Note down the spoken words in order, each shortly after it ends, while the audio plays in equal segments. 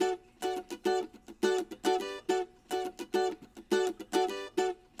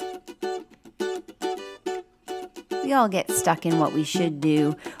We all get stuck in what we should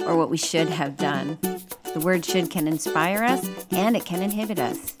do or what we should have done. The word should can inspire us and it can inhibit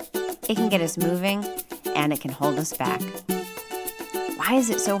us. It can get us moving and it can hold us back. Why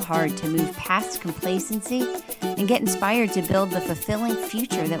is it so hard to move past complacency and get inspired to build the fulfilling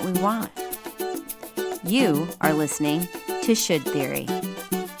future that we want? You are listening to Should Theory.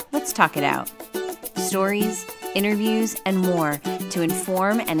 Let's talk it out. Stories, interviews, and more to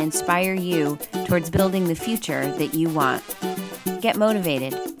inform and inspire you towards building the future that you want. Get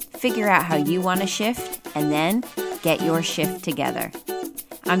motivated, figure out how you want to shift, and then get your shift together.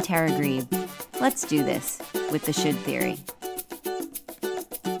 I'm Tara Grebe. Let's do this with the Should Theory.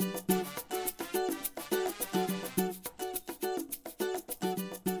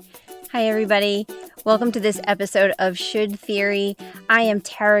 Hi, everybody. Welcome to this episode of Should Theory. I am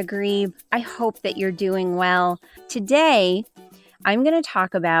Tara Grebe. I hope that you're doing well. Today, I'm going to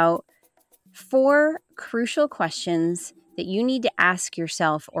talk about 4 crucial questions that you need to ask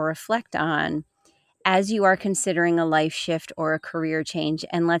yourself or reflect on as you are considering a life shift or a career change.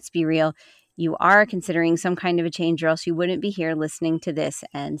 And let's be real, you are considering some kind of a change, or else you wouldn't be here listening to this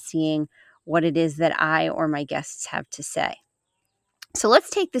and seeing what it is that I or my guests have to say. So let's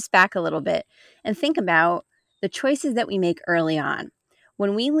take this back a little bit and think about the choices that we make early on.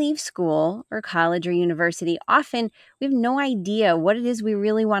 When we leave school or college or university, often we have no idea what it is we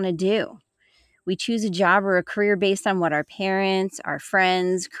really want to do. We choose a job or a career based on what our parents, our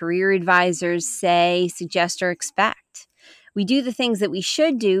friends, career advisors say, suggest, or expect. We do the things that we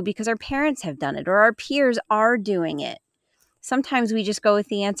should do because our parents have done it or our peers are doing it. Sometimes we just go with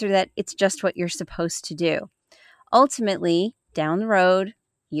the answer that it's just what you're supposed to do. Ultimately, down the road,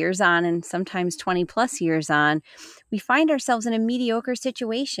 years on, and sometimes 20 plus years on, we find ourselves in a mediocre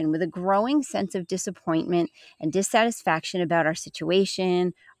situation with a growing sense of disappointment and dissatisfaction about our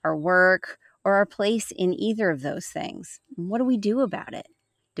situation, our work, or our place in either of those things. What do we do about it?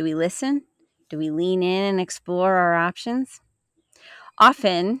 Do we listen? Do we lean in and explore our options?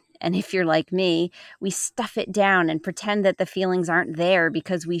 Often, and if you're like me, we stuff it down and pretend that the feelings aren't there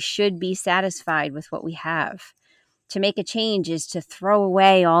because we should be satisfied with what we have. To make a change is to throw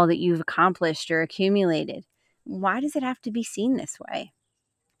away all that you've accomplished or accumulated. Why does it have to be seen this way?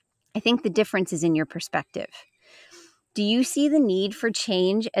 I think the difference is in your perspective. Do you see the need for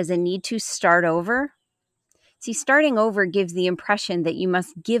change as a need to start over? See, starting over gives the impression that you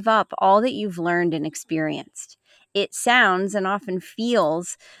must give up all that you've learned and experienced. It sounds and often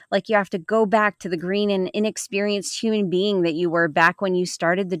feels like you have to go back to the green and inexperienced human being that you were back when you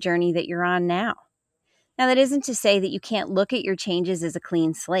started the journey that you're on now. Now, that isn't to say that you can't look at your changes as a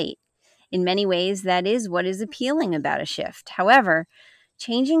clean slate. In many ways, that is what is appealing about a shift. However,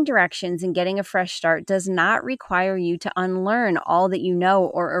 changing directions and getting a fresh start does not require you to unlearn all that you know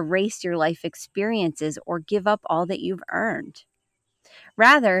or erase your life experiences or give up all that you've earned.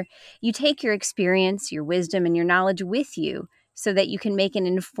 Rather, you take your experience, your wisdom, and your knowledge with you so that you can make an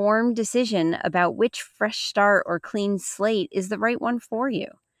informed decision about which fresh start or clean slate is the right one for you.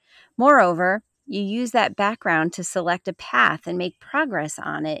 Moreover, you use that background to select a path and make progress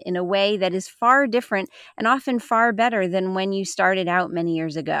on it in a way that is far different and often far better than when you started out many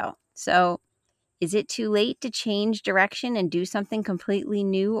years ago. So, is it too late to change direction and do something completely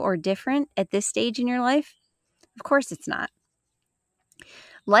new or different at this stage in your life? Of course it's not.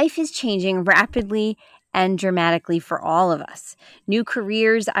 Life is changing rapidly and dramatically for all of us. New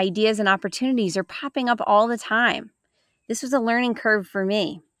careers, ideas, and opportunities are popping up all the time. This was a learning curve for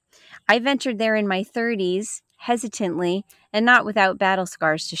me. I ventured there in my 30s, hesitantly, and not without battle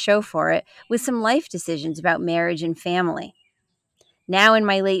scars to show for it, with some life decisions about marriage and family. Now in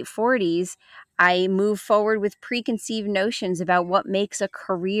my late 40s, I move forward with preconceived notions about what makes a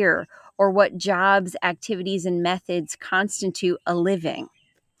career or what jobs, activities, and methods constitute a living.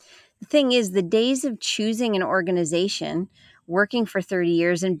 The thing is, the days of choosing an organization, working for 30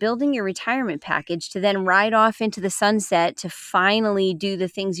 years, and building your retirement package to then ride off into the sunset to finally do the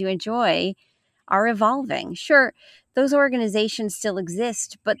things you enjoy are evolving. Sure, those organizations still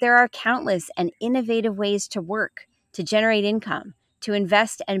exist, but there are countless and innovative ways to work, to generate income, to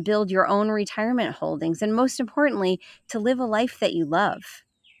invest and build your own retirement holdings, and most importantly, to live a life that you love.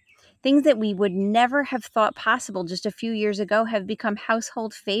 Things that we would never have thought possible just a few years ago have become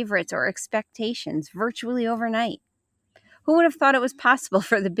household favorites or expectations virtually overnight. Who would have thought it was possible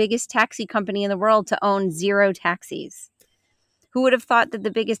for the biggest taxi company in the world to own 0 taxis? Who would have thought that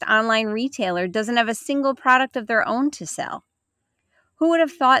the biggest online retailer doesn't have a single product of their own to sell? Who would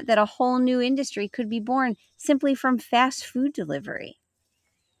have thought that a whole new industry could be born simply from fast food delivery?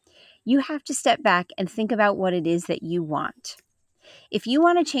 You have to step back and think about what it is that you want. If you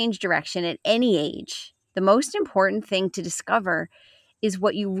want to change direction at any age, The most important thing to discover is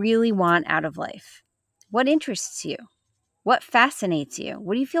what you really want out of life. What interests you? What fascinates you?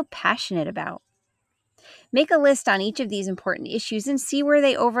 What do you feel passionate about? Make a list on each of these important issues and see where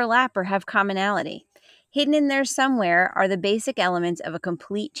they overlap or have commonality. Hidden in there somewhere are the basic elements of a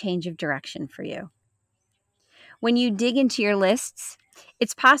complete change of direction for you. When you dig into your lists,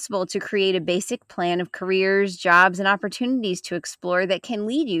 it's possible to create a basic plan of careers, jobs, and opportunities to explore that can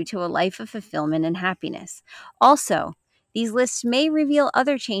lead you to a life of fulfillment and happiness. Also, these lists may reveal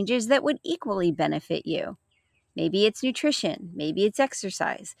other changes that would equally benefit you. Maybe it's nutrition. Maybe it's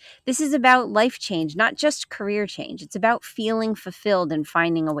exercise. This is about life change, not just career change. It's about feeling fulfilled and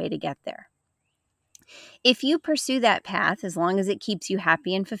finding a way to get there. If you pursue that path, as long as it keeps you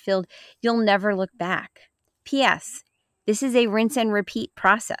happy and fulfilled, you'll never look back. P.S. This is a rinse and repeat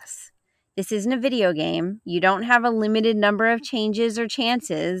process. This isn't a video game. You don't have a limited number of changes or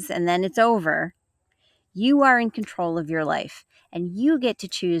chances, and then it's over. You are in control of your life, and you get to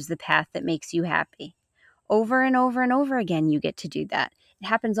choose the path that makes you happy. Over and over and over again, you get to do that. It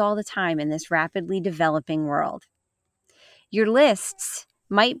happens all the time in this rapidly developing world. Your lists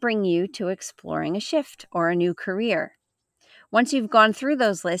might bring you to exploring a shift or a new career. Once you've gone through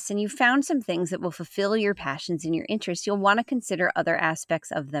those lists and you've found some things that will fulfill your passions and your interests, you'll want to consider other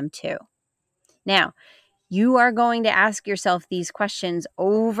aspects of them too. Now, you are going to ask yourself these questions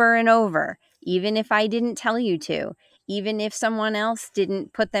over and over, even if I didn't tell you to, even if someone else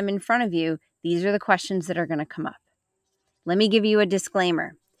didn't put them in front of you. These are the questions that are going to come up. Let me give you a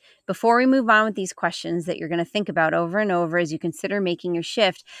disclaimer. Before we move on with these questions that you're going to think about over and over as you consider making your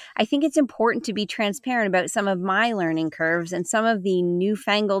shift, I think it's important to be transparent about some of my learning curves and some of the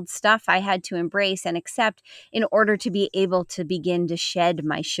newfangled stuff I had to embrace and accept in order to be able to begin to shed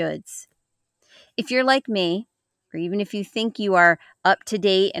my shoulds. If you're like me, or even if you think you are up to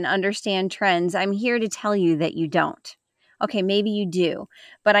date and understand trends, I'm here to tell you that you don't. Okay, maybe you do,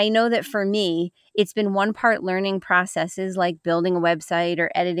 but I know that for me, it's been one part learning processes like building a website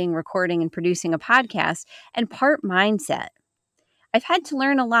or editing, recording, and producing a podcast, and part mindset. I've had to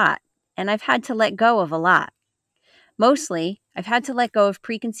learn a lot, and I've had to let go of a lot. Mostly, I've had to let go of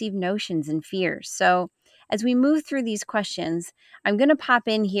preconceived notions and fears. So as we move through these questions, I'm going to pop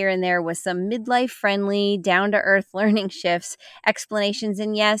in here and there with some midlife-friendly, down-to-earth learning shifts, explanations,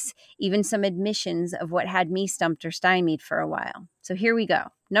 and yes, even some admissions of what had me stumped or stymied for a while. So here we go.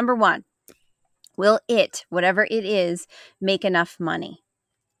 Number 1, will it, whatever it is, make enough money?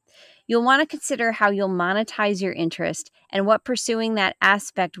 You'll want to consider how you'll monetize your interest and what pursuing that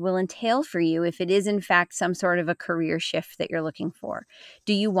aspect will entail for you if it is in fact some sort of a career shift that you're looking for.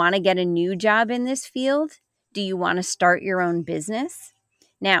 Do you want to get a new job in this field? Do you want to start your own business?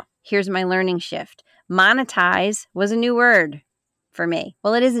 Now, here's my learning shift. Monetize was a new word for me.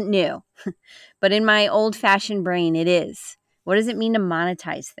 Well, it isn't new, but in my old-fashioned brain, it is. What does it mean to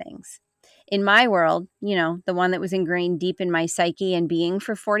monetize things? In my world, the one that was ingrained deep in my psyche and being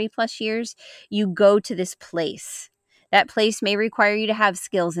for 40 plus years, you go to this place. That place may require you to have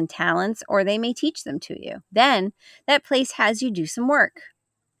skills and talents, or they may teach them to you. Then that place has you do some work.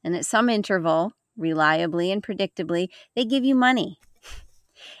 And at some interval, reliably and predictably, they give you money.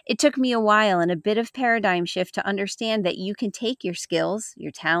 It took me a while and a bit of paradigm shift to understand that you can take your skills,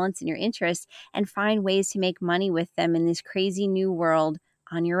 your talents, and your interests and find ways to make money with them in this crazy new world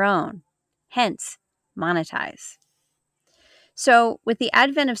on your own. Hence, monetize. So, with the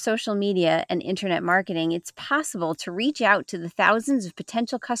advent of social media and internet marketing, it's possible to reach out to the thousands of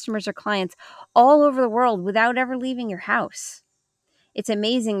potential customers or clients all over the world without ever leaving your house. It's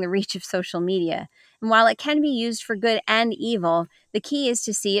amazing the reach of social media. And while it can be used for good and evil, the key is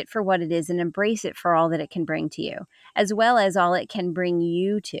to see it for what it is and embrace it for all that it can bring to you, as well as all it can bring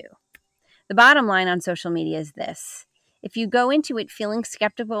you to. The bottom line on social media is this. If you go into it feeling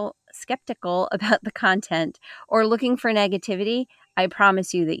skeptical about the content or looking for negativity, I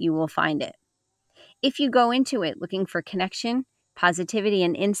promise you that you will find it. If you go into it looking for connection, positivity,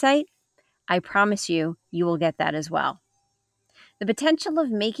 and insight, I promise you, you will get that as well. The potential of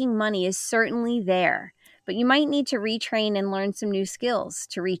making money is certainly there, but you might need to retrain and learn some new skills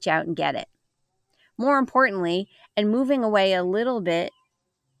to reach out and get it. More importantly, and moving away a little bit,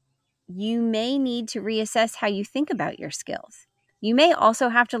 you may need to reassess how you think about your skills. You may also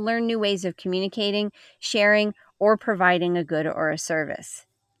have to learn new ways of communicating, sharing, or providing a good or a service.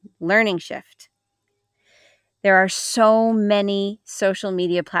 Learning shift. There are so many social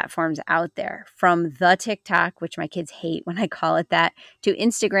media platforms out there, from the TikTok, which my kids hate when I call it that, to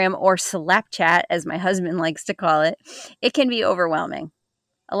Instagram or Slapchat, as my husband likes to call it. It can be overwhelming.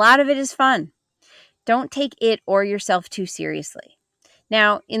 A lot of it is fun. Don't take it or yourself too seriously.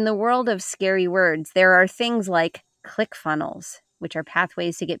 Now, in the world of scary words, there are things like ClickFunnels, which are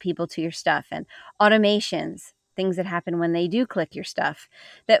pathways to get people to your stuff, and automations, things that happen when they do click your stuff,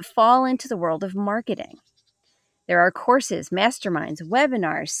 that fall into the world of marketing. There are courses, masterminds,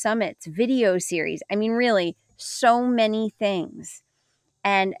 webinars, summits, video series. I mean, really, so many things.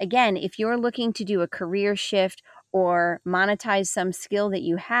 And again, if you're looking to do a career shift or monetize some skill that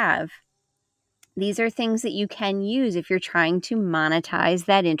you have, these are things that you can use if you're trying to monetize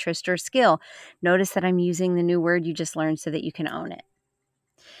that interest or skill. Notice that I'm using the new word you just learned so that you can own it.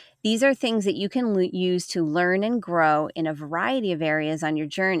 These are things that you can use to learn and grow in a variety of areas on your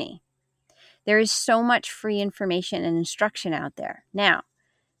journey. There is so much free information and instruction out there. Now,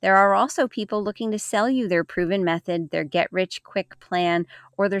 there are also people looking to sell you their proven method, their get-rich-quick plan,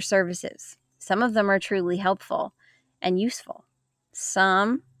 or their services. Some of them are truly helpful and useful.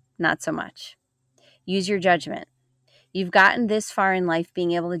 Some, not so much. Use your judgment. You've gotten this far in life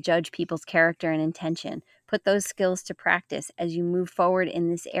being able to judge people's character and intention. Put those skills to practice as you move forward in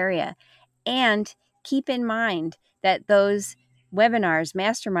this area. And keep in mind that those webinars,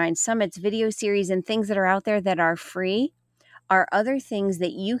 masterminds, summits, video series, and things that are out there that are free are other things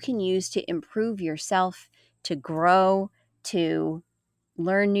that you can use to improve yourself, to grow, to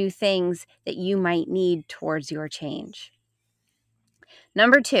learn new things that you might need towards your change.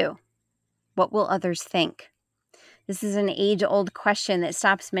 Number 2, what will others think? This is an age-old question that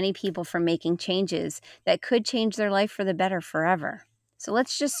stops many people from making changes that could change their life for the better forever. So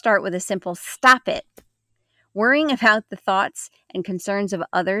let's just start with a simple stop it. Worrying about the thoughts and concerns of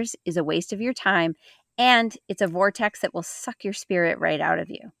others is a waste of your time, and it's a vortex that will suck your spirit right out of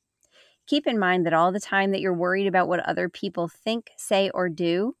you. Keep in mind that all the time that you're worried about what other people think, say, or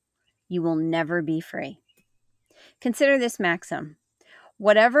do, you will never be free. Consider this maxim.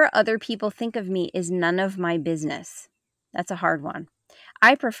 Whatever other people think of me is none of my business. That's a hard one.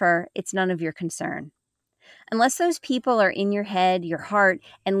 I prefer it's none of your concern. Unless those people are in your head, your heart,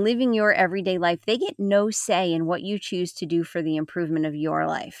 and living your everyday life, they get no say in what you choose to do for the improvement of your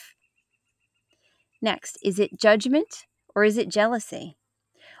life. Next, is it judgment or is it jealousy?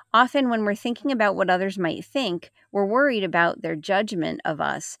 Often when we're thinking about what others might think, we're worried about their judgment of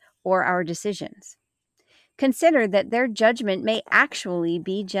us or our decisions. Consider that their judgment may actually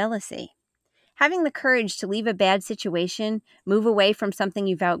be jealousy. Having the courage to leave a bad situation, move away from something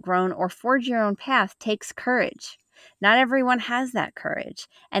you've outgrown, or forge your own path takes courage. Not everyone has that courage,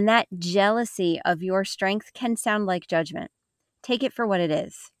 and that jealousy of your strength can sound like judgment. Take it for what it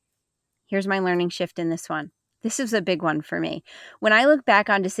is. Here's my learning shift in this one. This is a big one for me. When I look back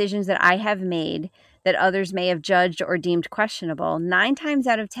on decisions that I have made that others may have judged or deemed questionable, 9 times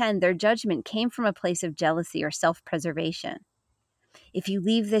out of 10, their judgment came from a place of jealousy or self-preservation. If you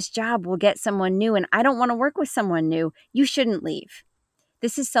leave this job, we'll get someone new, and I don't want to work with someone new. You shouldn't leave.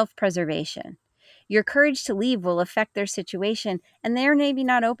 This is self-preservation. Your courage to leave will affect their situation, and they're maybe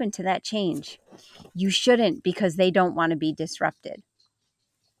not open to that change. You shouldn't because they don't want to be disrupted.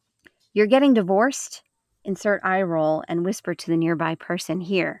 You're getting divorced? Insert eye roll and whisper to the nearby person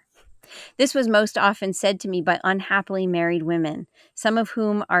here. This was most often said to me by unhappily married women, some of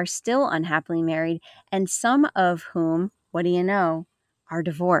whom are still unhappily married, and some of whom, what do you know, are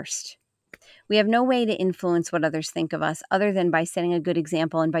divorced. We have no way to influence what others think of us other than by setting a good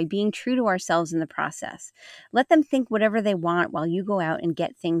example and by being true to ourselves in the process. Let them think whatever they want while you go out and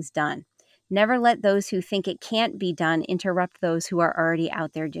get things done. Never let those who think it can't be done interrupt those who are already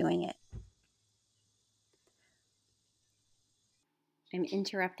out there doing it. I'm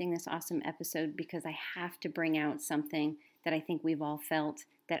interrupting this awesome episode because I have to bring out something that I think we've all felt,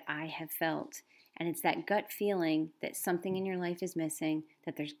 that I have felt. And it's that gut feeling that something in your life is missing,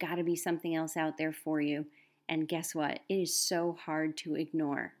 that there's got to be something else out there for you. And guess what? It is so hard to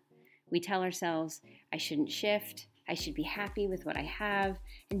ignore. We tell ourselves, I shouldn't shift. I should be happy with what I have.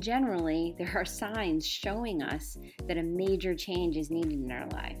 And generally, there are signs showing us that a major change is needed in our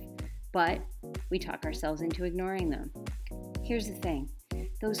life. But we talk ourselves into ignoring them. Here's the thing.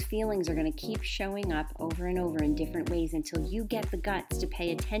 Those feelings are going to keep showing up over and over in different ways until you get the guts to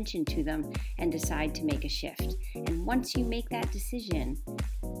pay attention to them and decide to make a shift. And once you make that decision,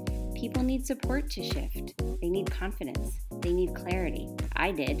 people need support to shift. They need confidence. They need clarity.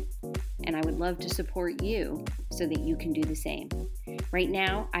 I did, and I would love to support you so that you can do the same. Right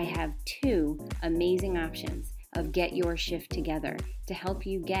now, I have 2 amazing options of Get Your Shift Together to help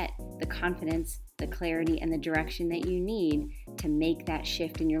you get the confidence, the clarity, and the direction that you need to make that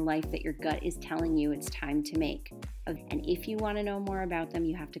shift in your life that your gut is telling you it's time to make. And if you want to know more about them,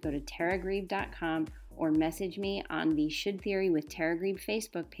 you have to go to taragreeb.com or message me on the Should Theory with Tara Greeb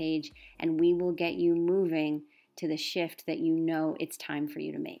Facebook page, and we will get you moving to the shift that you know it's time for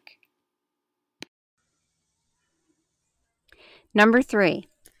you to make. Number 3,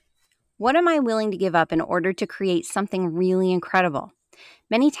 what am I willing to give up in order to create something really incredible?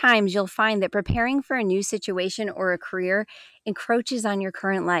 Many times you'll find that preparing for a new situation or a career encroaches on your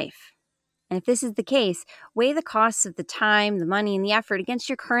current life. And if this is the case, weigh the costs of the time, the money, and the effort against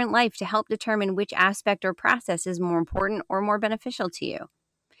your current life to help determine which aspect or process is more important or more beneficial to you.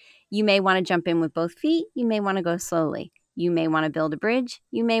 You may want to jump in with both feet. You may want to go slowly. You may want to build a bridge.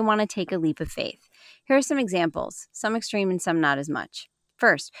 You may want to take a leap of faith. Here are some examples, some extreme and some not as much.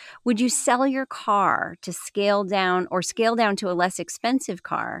 First, would you sell your car to scale down to a less expensive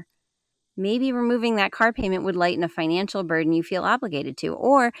car? Maybe removing that car payment would lighten a financial burden you feel obligated to,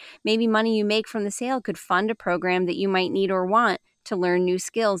 or maybe money you make from the sale could fund a program that you might need or want to learn new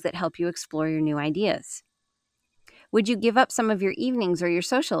skills that help you explore your new ideas. Would you give up some of your evenings or your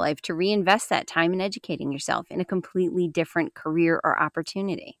social life to reinvest that time in educating yourself in a completely different career or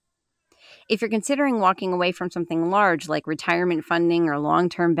opportunity? If you're considering walking away from something large like retirement funding or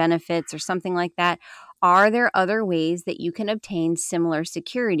long-term benefits or something like that, are there other ways that you can obtain similar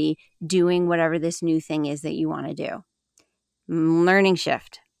security doing whatever this new thing is that you want to do? Learning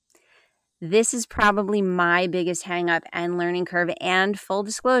shift. This is probably my biggest hang up and learning curve, and full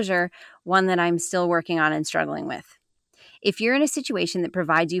disclosure, one that I'm still working on and struggling with. If you're in a situation that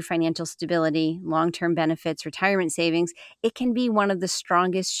provides you financial stability, long-term benefits, retirement savings, it can be one of the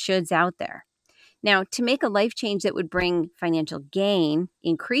strongest shoulds out there. Now, to make a life change that would bring financial gain,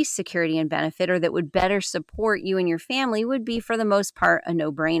 increase security and benefit, or that would better support you and your family would be, for the most part, a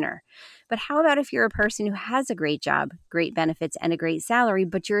no-brainer. But how about if you're a person who has a great job, great benefits, and a great salary,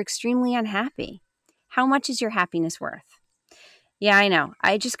 but you're extremely unhappy? How much is your happiness worth? Yeah, I know.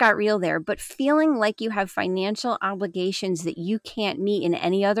 I just got real there. But feeling like you have financial obligations that you can't meet in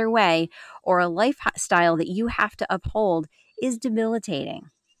any other way, or a lifestyle that you have to uphold, is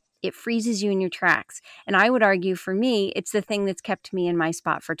debilitating. It freezes you in your tracks. And I would argue, for me, it's the thing that's kept me in my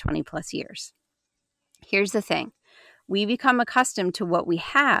spot for 20 plus years. Here's the thing. We become accustomed to what we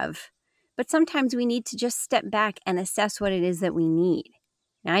have, but sometimes we need to just step back and assess what it is that we need.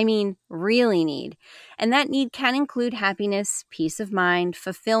 I mean, really need. And that need can include happiness, peace of mind,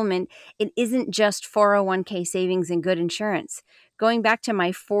 fulfillment. It isn't just 401k savings and good insurance. Going back to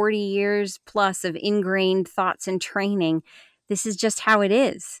my 40 years plus of ingrained thoughts and training, this is just how it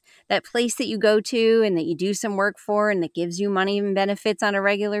is. That place that you go to and that you do some work for and that gives you money and benefits on a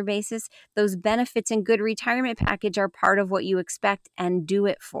regular basis, those benefits and good retirement package are part of what you expect and do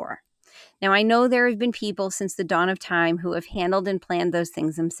it for. Now, I know there have been people since the dawn of time who have handled and planned those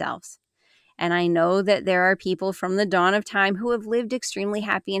things themselves. And I know that there are people from the dawn of time who have lived extremely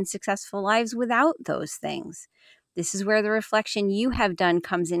happy and successful lives without those things. This is where the reflection you have done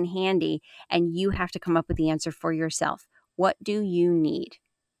comes in handy, and you have to come up with the answer for yourself. What do you need?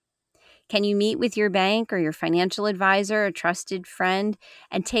 Can you meet with your bank or your financial advisor, a trusted friend,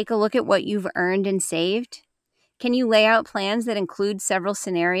 and take a look at what you've earned and saved? Can you lay out plans that include several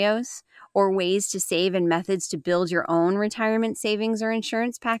scenarios or ways to save and methods to build your own retirement savings or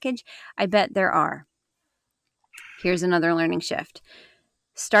insurance package? I bet there are. Here's another learning shift.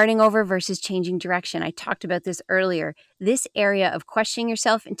 Starting over versus changing direction. I talked about this earlier. This area of questioning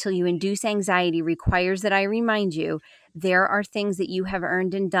yourself until you induce anxiety requires that I remind you there are things that you have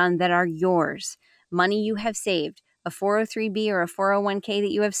earned and done that are yours. Money you have saved, a 403b or a 401k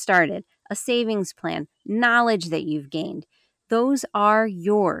that you have started, a savings plan, knowledge that you've gained. Those are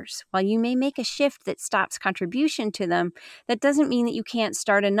yours. While you may make a shift that stops contribution to them, that doesn't mean that you can't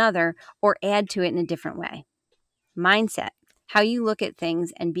start another or add to it in a different way. Mindset, how you look at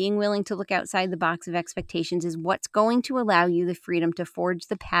things, and being willing to look outside the box of expectations is what's going to allow you the freedom to forge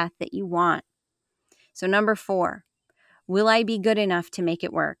the path that you want. So number 4, will I be good enough to make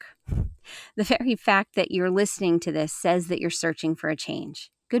it work? The very fact that you're listening to this says that you're searching for a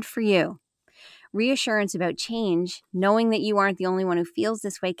change. Good for you. Reassurance about change, knowing that you aren't the only one who feels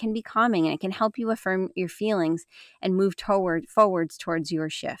this way, can be calming, and it can help you affirm your feelings and move forwards towards your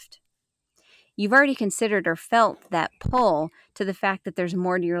shift. You've already considered or felt that pull to the fact that there's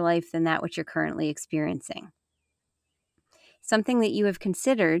more to your life than that which you're currently experiencing. Something that you have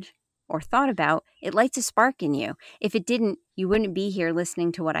considered or thought about, it lights a spark in you. If it didn't, you wouldn't be here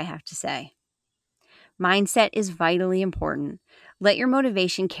listening to what I have to say. Mindset is vitally important. Let your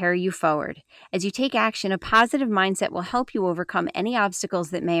motivation carry you forward. As you take action, a positive mindset will help you overcome any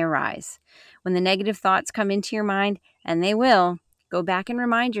obstacles that may arise. When the negative thoughts come into your mind, and they will, go back and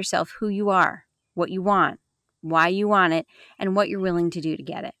remind yourself who you are, what you want, why you want it, and what you're willing to do to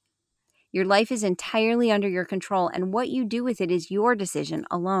get it. Your life is entirely under your control, and what you do with it is your decision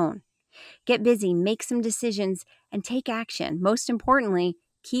alone. Get busy, make some decisions, and take action. Most importantly,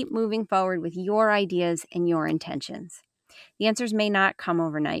 keep moving forward with your ideas and your intentions. The answers may not come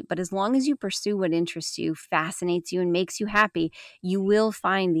overnight, but as long as you pursue what interests you, fascinates you, and makes you happy, you will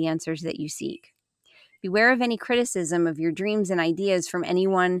find the answers that you seek. Beware of any criticism of your dreams and ideas from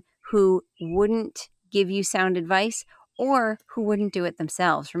anyone who wouldn't give you sound advice or who wouldn't do it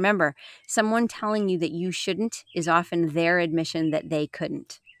themselves. Remember, someone telling you that you shouldn't is often their admission that they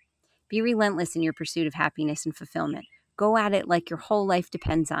couldn't. Be relentless in your pursuit of happiness and fulfillment. Go at it like your whole life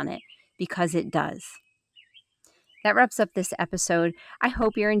depends on it, because it does. That wraps up this episode. I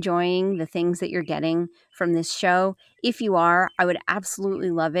hope you're enjoying the things that you're getting from this show. If you are, I would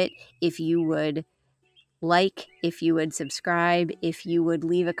absolutely love it if you would like, if you would subscribe, if you would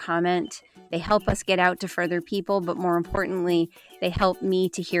leave a comment. They help us get out to further people, but more importantly, they help me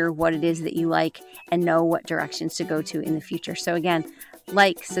to hear what it is that you like and know what directions to go to in the future. So again,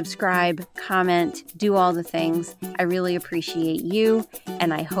 like, subscribe, comment, do all the things. I really appreciate you,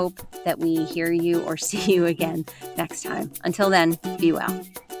 and I hope that we hear you or see you again next time. Until then, be well.